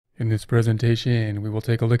In this presentation, we will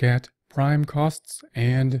take a look at prime costs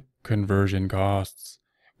and conversion costs.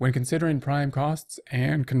 When considering prime costs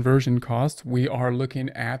and conversion costs, we are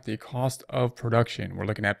looking at the cost of production. We're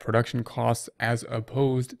looking at production costs as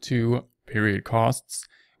opposed to period costs.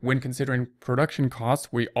 When considering production costs,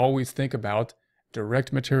 we always think about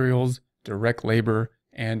direct materials, direct labor,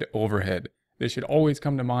 and overhead. This should always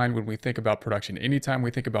come to mind when we think about production. Anytime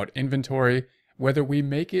we think about inventory, whether we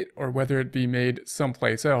make it or whether it be made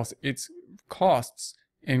someplace else, its costs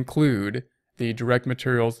include the direct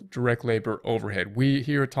materials, direct labor, overhead. We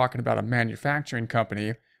here talking about a manufacturing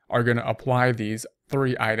company are going to apply these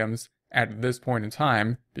three items at this point in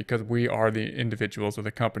time because we are the individuals or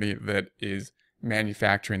the company that is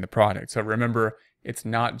manufacturing the product. So remember, it's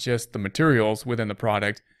not just the materials within the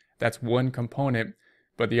product. That's one component,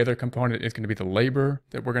 but the other component is going to be the labor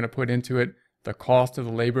that we're going to put into it. The cost of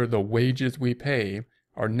the labor, the wages we pay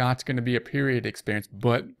are not going to be a period expense,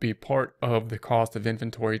 but be part of the cost of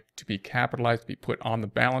inventory to be capitalized, to be put on the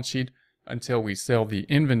balance sheet until we sell the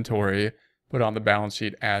inventory, put on the balance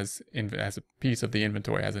sheet as a piece of the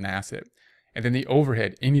inventory, as an asset. And then the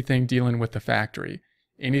overhead, anything dealing with the factory.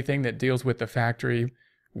 Anything that deals with the factory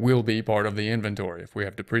will be part of the inventory. If we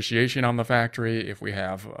have depreciation on the factory, if we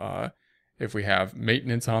have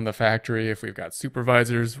maintenance on the factory, if we've got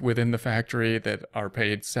supervisors within the factory that are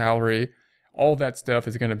paid salary, all that stuff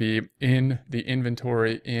is going to be in the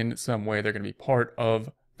inventory in some way. They're going to be part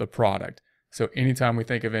of the product. So anytime we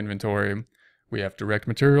think of inventory, we have direct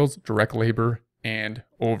materials, direct labor, and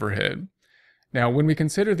overhead. Now, when we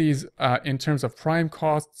consider these in terms of prime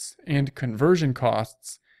costs and conversion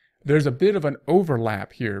costs, there's a bit of an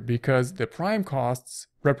overlap here because the prime costs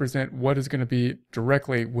represent what is going to be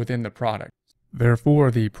directly within the product.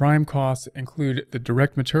 Therefore, the prime costs include the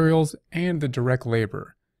direct materials and the direct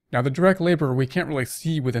labor. Now, the direct labor we can't really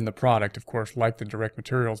see within the product, of course, like the direct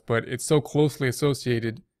materials, but it's so closely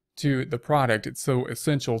associated to the product, it's so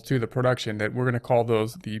essential to the production that we're going to call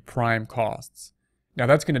those the prime costs. Now,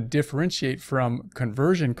 that's going to differentiate from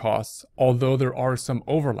conversion costs, although there are some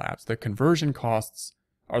overlaps. The conversion costs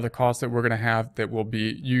are the costs that we're going to have that will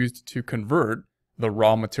be used to convert the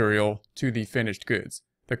raw material to the finished goods.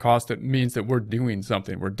 The cost that means that we're doing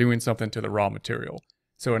something to the raw material.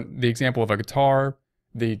 So in the example of a guitar,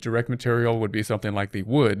 the direct material would be something like the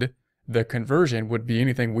wood. The conversion would be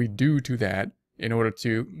anything we do to that in order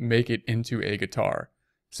to make it into a guitar.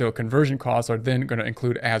 So conversion costs are then going to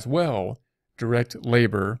include as well direct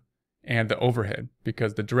labor and the overhead,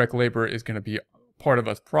 because the direct labor is going to be part of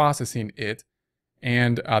us processing it.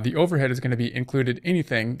 And the overhead is going to be included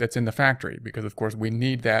anything that's in the factory, because of course we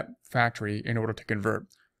need that factory in order to convert.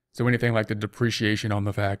 So anything like the depreciation on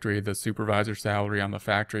the factory, the supervisor salary on the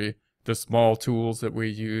factory, the small tools that we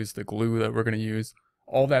use, the glue that we're going to use,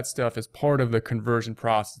 all that stuff is part of the conversion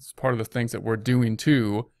process, part of the things that we're doing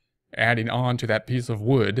to adding on to that piece of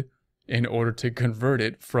wood in order to convert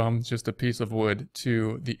it from just a piece of wood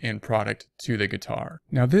to the end product, to the guitar.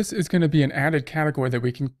 Now, this is going to be an added category that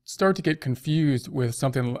we can start to get confused with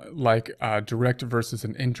something like direct versus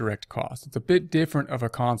an indirect cost. It's a bit different of a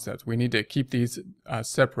concept. We need to keep these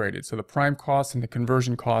separated. So the prime costs and the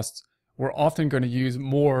conversion costs, we're often going to use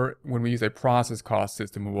more when we use a process cost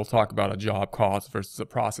system, and we'll talk about a job cost versus a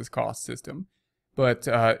process cost system. But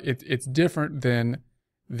it's different than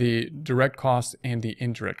the direct costs and the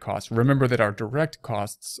indirect costs. Remember that our direct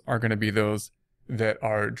costs are going to be those that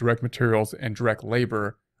are direct materials, and direct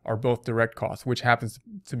labor are both direct costs, which happens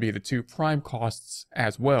to be the two prime costs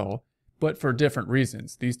as well, but for different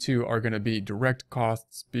reasons. These two are going to be direct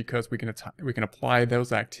costs because we can apply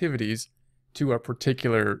those activities to a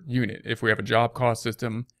particular unit. If we have a job cost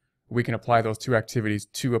system, we can apply those two activities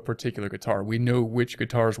to a particular guitar. We know which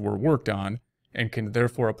guitars were worked on and can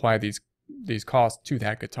therefore apply these costs to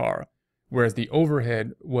that guitar. Whereas the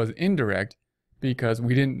overhead was indirect because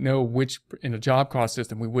we didn't know in a job cost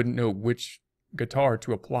system, we wouldn't know which guitar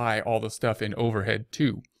to apply all the stuff in overhead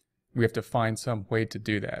to. We have to find some way to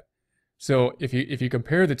do that. So if you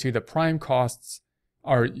compare the two, the prime costs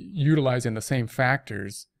are utilizing the same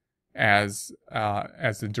factors as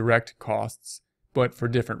the direct costs, but for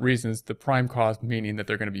different reasons. The prime cost meaning that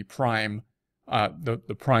they're going to be prime,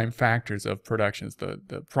 the prime factors of productions,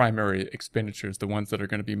 the primary expenditures, the ones that are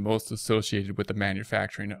going to be most associated with the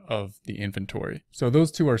manufacturing of the inventory. So those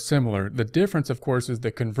two are similar. The difference, of course, is the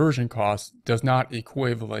conversion cost does not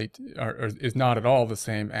equate or is not at all the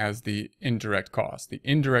same as the indirect costs. The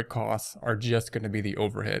indirect costs are just going to be the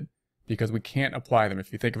overhead because we can't apply them.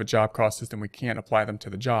 If you think of a job cost system, we can't apply them to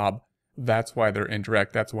the job. That's why they're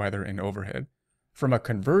indirect. That's why they're in overhead. From a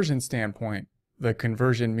conversion standpoint, the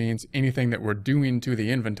conversion means anything that we're doing to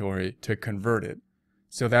the inventory to convert it.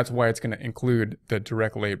 So that's why it's going to include the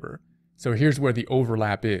direct labor. So here's where the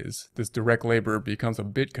overlap is. This direct labor becomes a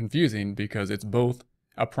bit confusing because it's both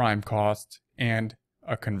a prime cost and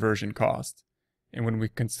a conversion cost. And when we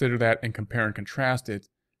consider that and compare and contrast it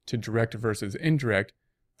to direct versus indirect,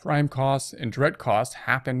 prime costs and direct costs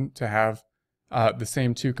happen to have the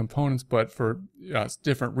same two components, but for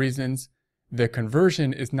different reasons. The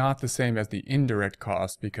conversion is not the same as the indirect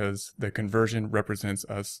cost because the conversion represents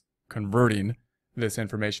us converting this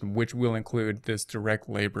information, which will include this direct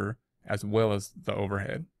labor as well as the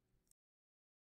overhead.